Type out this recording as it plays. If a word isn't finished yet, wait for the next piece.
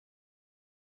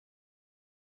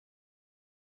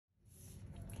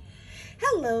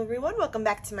Hello everyone, welcome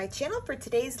back to my channel. For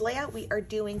today's layout, we are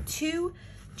doing two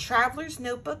Traveler's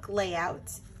Notebook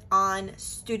layouts on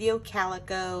Studio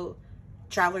Calico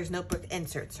Traveler's Notebook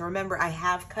inserts. So remember, I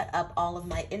have cut up all of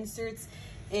my inserts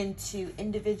into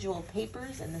individual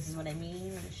papers, and this is what I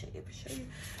mean. Let me show you.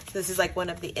 So this is like one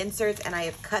of the inserts, and I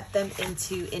have cut them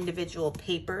into individual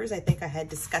papers. I think I had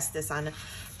discussed this on a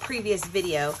previous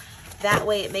video. That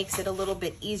way it makes it a little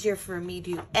bit easier for me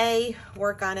to A,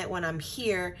 work on it when I'm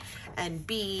here, and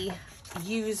B,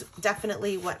 use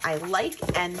definitely what I like,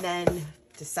 and then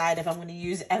decide if I'm going to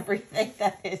use everything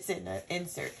that is in an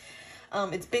insert.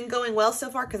 It's been going well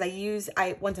so far because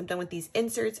once I'm done with these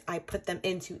inserts, I put them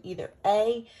into either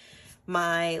A,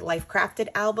 my Life Crafted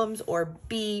albums, or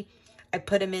B, I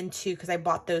put them into, because I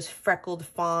bought those freckled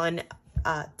fawn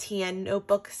TN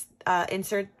notebooks,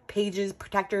 insert pages,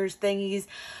 protectors thingies,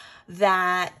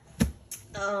 that,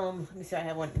 let me see if I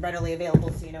have one readily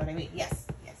available so you know what I mean. Yes,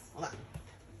 hold on.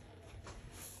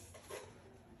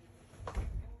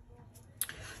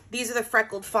 These are the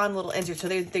freckled fawn little inserts. So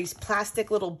there's these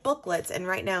plastic little booklets, and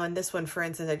right now in this one, for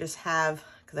instance, I just have,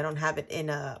 because I don't have it in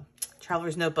a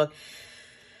Traveler's Notebook,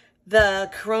 the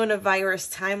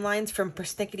coronavirus timelines from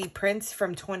Persnickety Prints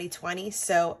from 2020.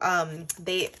 So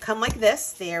they come like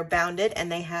this. They are bounded,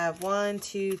 and they have 10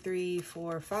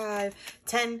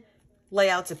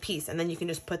 layouts a piece, and then you can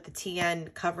just put the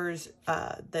TN covers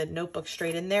the notebook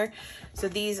straight in there. So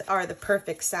these are the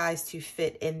perfect size to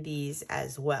fit in these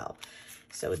as well.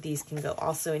 So these can go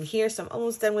also in here. So I'm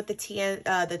almost done with the TN,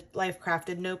 the Life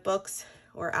Crafted notebooks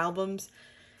or albums.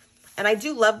 And I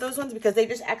do love those ones because they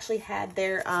just actually had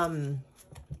their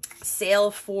sale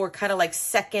for kind of like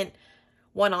second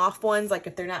one-off ones, like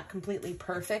if they're not completely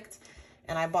perfect.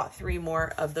 And I bought 3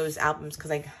 more of those albums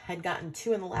because I had gotten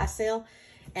 2 in the last sale,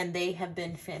 and they have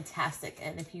been fantastic.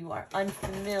 And if you are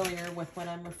unfamiliar with what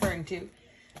I'm referring to,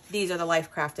 these are the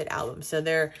Life Crafted albums. So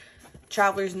they're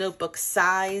Traveler's Notebook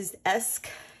size-esque,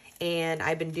 and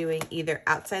I've been doing either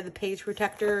outside the page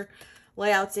protector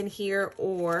layouts in here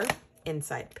or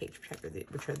inside page protector,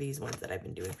 which are these ones that I've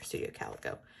been doing for Studio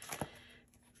Calico.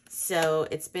 So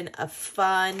it's been a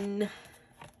fun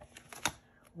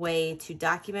way to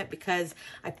document because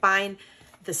I find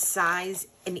the size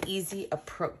an easy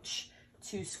approach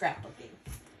to scrapbooking.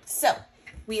 So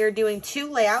we are doing 2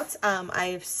 layouts.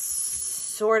 I've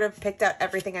sort of picked out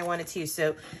everything I wanted to.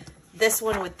 So this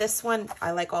one with this one,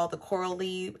 I like all the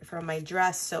corally from my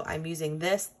dress, so I'm using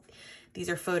this. These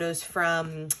are photos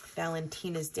from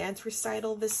Valentina's dance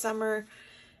recital this summer.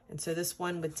 And so this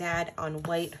one with Dad on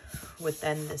white with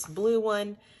then this blue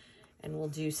one. And we'll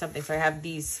do something. So I have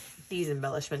these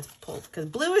embellishments pulled because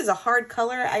blue is a hard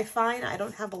color, I find. I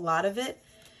don't have a lot of it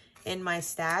in my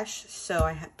stash, so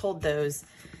I pulled those.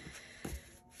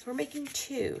 So we're making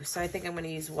 2. So I think I'm going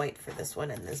to use white for this one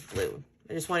and this blue.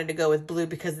 I just wanted to go with blue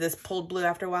because this pulled blue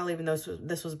after a while, even though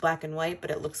this was black and white,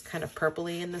 but it looks kind of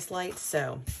purpley in this light.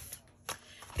 So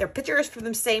they're pictures from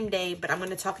the same day, but I'm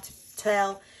going to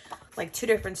tell like 2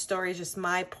 different stories, just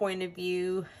my point of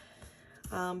view,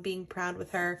 being proud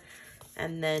with her,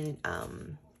 and then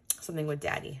something with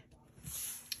Daddy.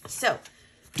 So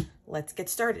let's get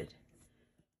started.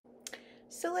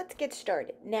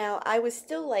 Now, I was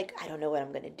still like, I don't know what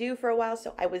I'm going to do for a while,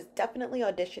 so I was definitely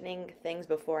auditioning things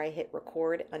before I hit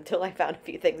record until I found a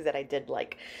few things that I did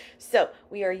like. So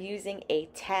we are using a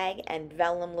tag and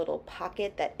vellum little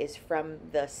pocket that is from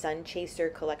the Sun Chaser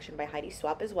collection by Heidi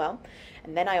Swapp as well.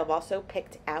 And then I have also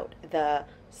picked out the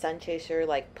Sun Chaser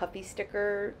like puffy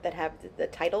sticker that have the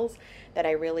titles that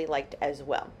I really liked as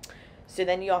well. So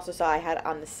then you also saw I had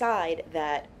on the side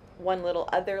that one little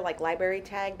other like library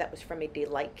tag that was from a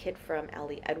Delight kit from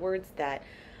Ellie Edwards that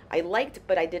I liked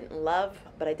but I didn't love,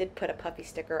 but I did put a puffy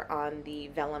sticker on the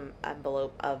vellum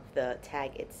envelope of the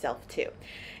tag itself too.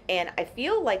 And I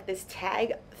feel like this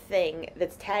tag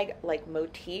like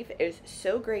motif is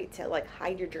so great to like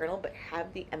hide your journal but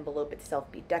have the envelope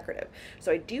itself be decorative.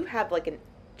 So I do have like a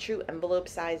true envelope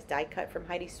size die cut from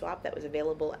Heidi Swapp that was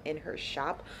available in her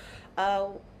shop.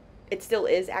 It still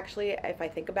is actually, if I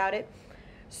think about it.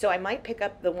 So I might pick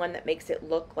up the one that makes it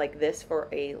look like this for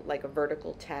a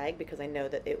vertical tag because I know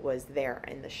that it was there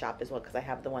in the shop as well because I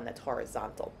have the one that's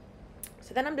horizontal.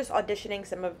 So then I'm just auditioning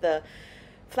some of the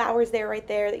flowers right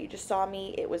there that you just saw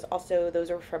me. It was also, those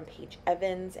are from Paige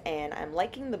Evans, and I'm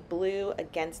liking the blue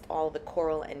against all the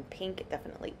coral and pink. It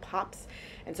definitely pops.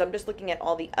 And so I'm just looking at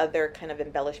all the other kind of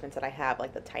embellishments that I have,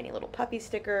 like the tiny little puppy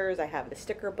stickers. I have the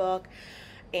sticker book.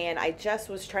 and I just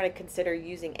was trying to consider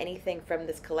using anything from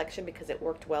this collection because it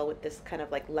worked well with this kind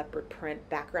of like leopard print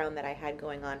background that I had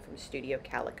going on from Studio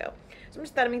Calico. So I'm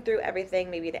just thumbing through everything,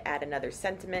 maybe to add another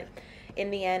sentiment.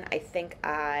 In the end, I think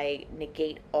I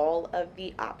negate all of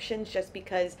the options just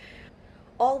because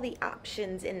all the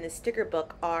options in the sticker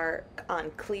book are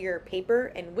on clear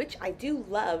paper, and which I do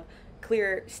love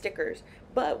clear stickers,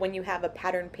 but when you have a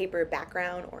patterned paper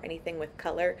background or anything with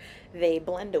color, they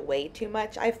blend away too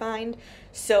much, I find.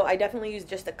 So I definitely use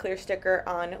just a clear sticker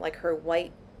on like her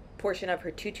white portion of her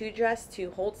tutu dress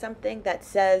to hold something that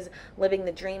says living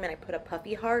the dream, and I put a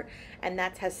puffy heart, and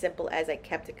that's as simple as I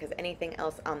kept it, because anything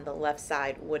else on the left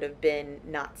side would have been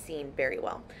not seen very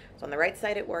well. So on the right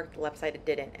side it worked, the left side it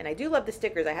didn't. And I do love the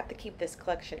stickers. I have to keep this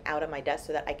collection out of my desk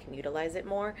so that I can utilize it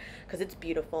more because it's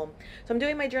beautiful. So I'm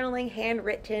doing my journaling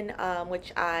handwritten,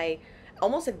 which I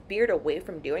almost have veered away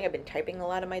from doing. I've been typing a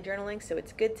lot of my journaling, so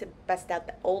it's good to bust out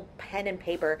the old pen and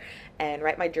paper and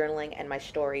write my journaling and my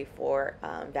story for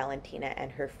Valentina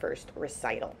and her first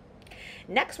recital.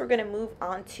 Next, we're going to move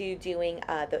on to doing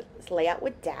the layout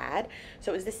with Dad.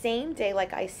 So it was the same day,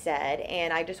 like I said,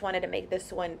 and I just wanted to make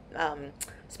this one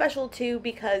special too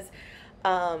because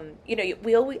you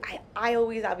know, I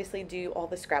always obviously do all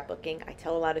the scrapbooking. I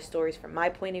tell a lot of stories from my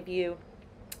point of view.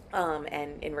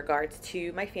 And in regards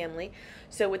to my family.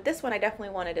 So with this one, I definitely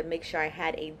wanted to make sure I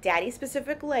had a daddy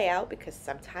specific layout because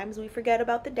sometimes we forget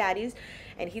about the daddies,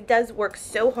 and he does work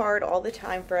so hard all the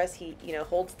time for us. He, you know,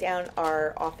 holds down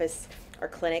our office, our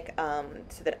clinic,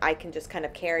 so that I can just kind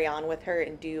of carry on with her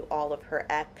and do all of her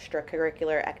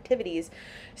extracurricular activities.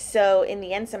 So in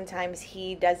the end, sometimes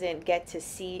he doesn't get to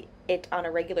see it on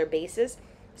a regular basis.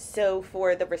 So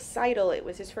for the recital, it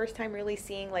was his first time really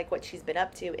seeing like what she's been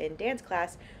up to in dance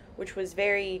class, which was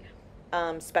very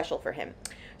special for him.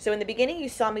 So in the beginning, you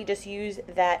saw me just use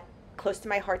that Close to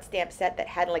My Heart stamp set that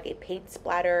had like a paint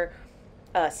splatter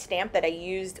stamp that I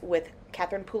used with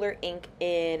Catherine Pooler ink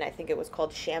in, I think it was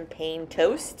called Champagne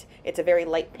Toast. It's a very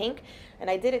light pink, and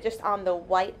I did it just on the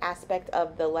white aspect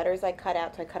of the letters I cut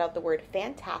out. So I cut out the word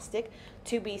fantastic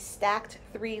to be stacked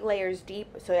 3 layers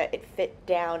deep so that it fit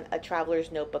down a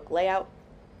traveler's notebook layout.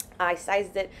 I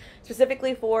sized it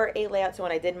specifically for a layout, so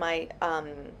when I did my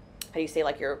how do you say,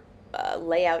 like your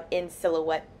layout in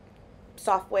Silhouette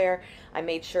software, I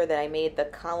made sure that I made the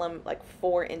column like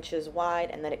 4 inches wide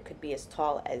and that it could be as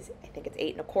tall as, I think it's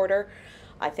 8 1/4.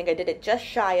 I think I did it just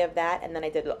shy of that, and then I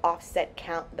did the offset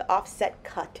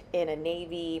cut in a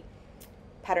navy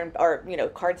pattern, or you know,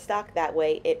 cardstock. That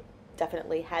way it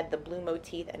definitely had the blue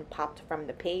motif and popped from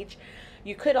the page.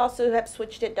 You could also have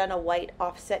switched it, done a white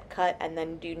offset cut and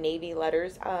then do navy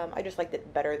letters. I just liked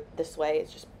it better this way.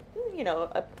 It's just, you know,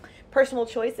 a personal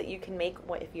choice that you can make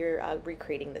if you're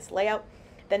recreating this layout.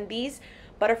 Then these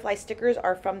butterfly stickers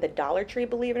are from the Dollar Tree,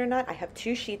 believe it or not. I have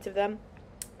 2 sheets of them.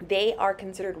 They are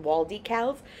considered wall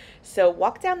decals. So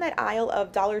walk down that aisle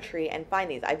of Dollar Tree and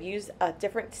find these. I've used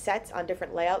different sets on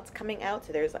different layouts coming out.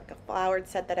 So there's like a flowered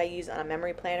set that I use on a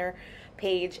memory planner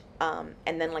page, and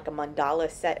then like a mandala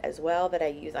set as well that I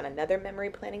use on another memory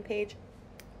planning page.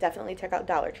 Definitely check out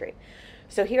Dollar Tree.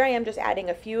 So here I am just adding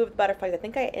a few of the butterflies. I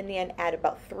think I in the end add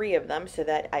about 3 of them, so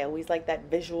that I always like that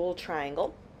visual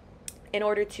triangle in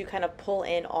order to kind of pull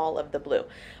in all of the blue.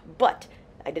 But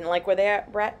I didn't like where they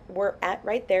were at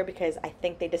right there, because I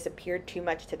think they disappeared too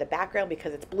much to the background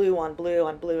because it's blue on blue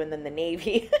on blue and then the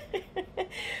navy.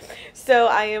 So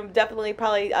I am definitely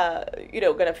probably, you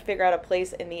know, going to figure out a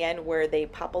place in the end where they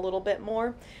pop a little bit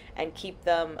more and keep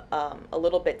them a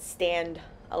little bit stand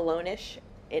alone-ish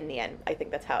in the end. I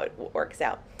think that's how it works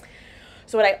out.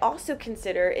 So what I also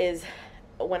consider is,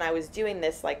 when I was doing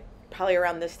this, like probably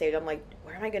around this stage, I'm like,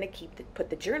 where am I going to put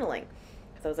the journaling?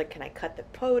 So I was like, can I cut the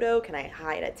photo? Can I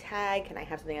hide a tag? Can I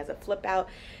have something as a flip out?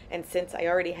 And since I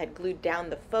already had glued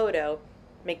down the photo,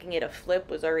 making it a flip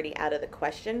was already out of the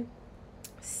question.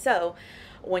 So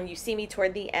when you see me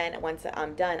toward the end, once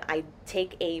I'm done, I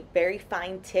take a very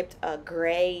fine tipped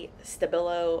gray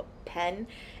Stabilo pen,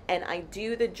 and I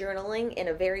do the journaling in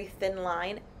a very thin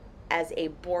line as a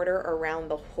border around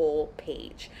the whole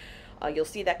page. You'll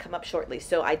see that come up shortly.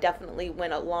 So I definitely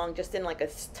went along just in like a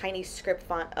tiny script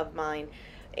font of mine,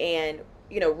 and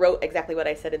you know, wrote exactly what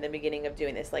I said in the beginning of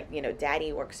doing this, like, you know,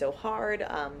 Daddy works so hard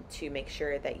to make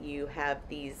sure that you have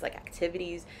these like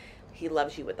activities. He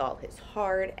loves you with all his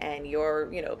heart, and your,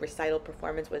 you know, recital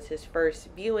performance was his first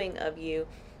viewing of you,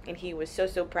 and he was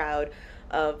so proud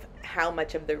of how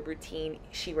much of the routine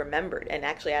she remembered. And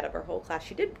actually out of her whole class,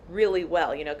 she did really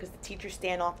well, you know, because the teachers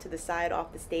stand off to the side,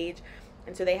 off the stage,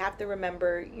 And so they have to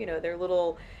remember, you know, their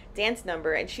little dance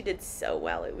number, and she did so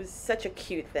well. It was such a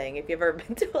cute thing. If you've ever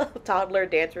been to a toddler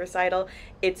dance recital,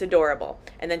 it's adorable.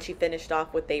 And then she finished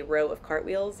off with a row of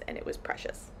cartwheels, and it was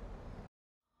precious.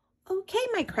 Okay,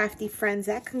 my crafty friends,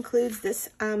 that concludes this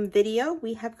video.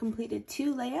 We have completed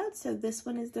 2 layouts, so this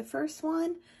one is the first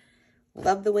one.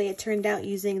 Love the way it turned out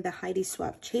using the Heidi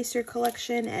Swapp Chaser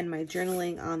collection and my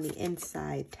journaling on the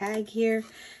inside tag here.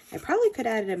 I probably could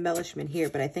add an embellishment here,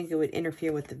 but I think it would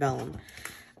interfere with the vellum.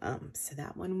 So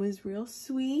that one was real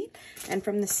sweet. And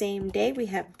from the same day, we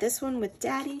have this one with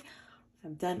Daddy.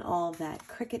 I've done all that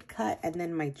Cricut cut, and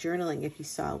then my journaling, if you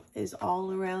saw, is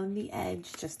all around the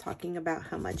edge, just talking about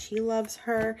how much he loves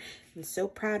her and so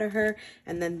proud of her.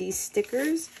 And then these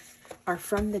stickers are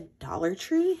from the Dollar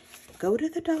Tree. Go to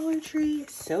the Dollar Tree,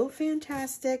 so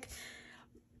fantastic.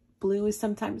 Blue is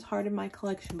sometimes hard in my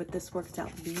collection, but this worked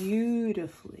out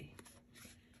beautifully.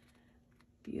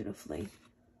 Beautifully.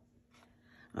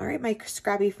 All right, my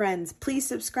scrappy friends, please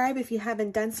subscribe if you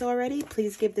haven't done so already.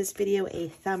 Please give this video a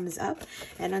thumbs up.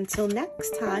 And until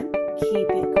next time, keep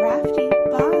it crafty.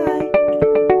 Bye.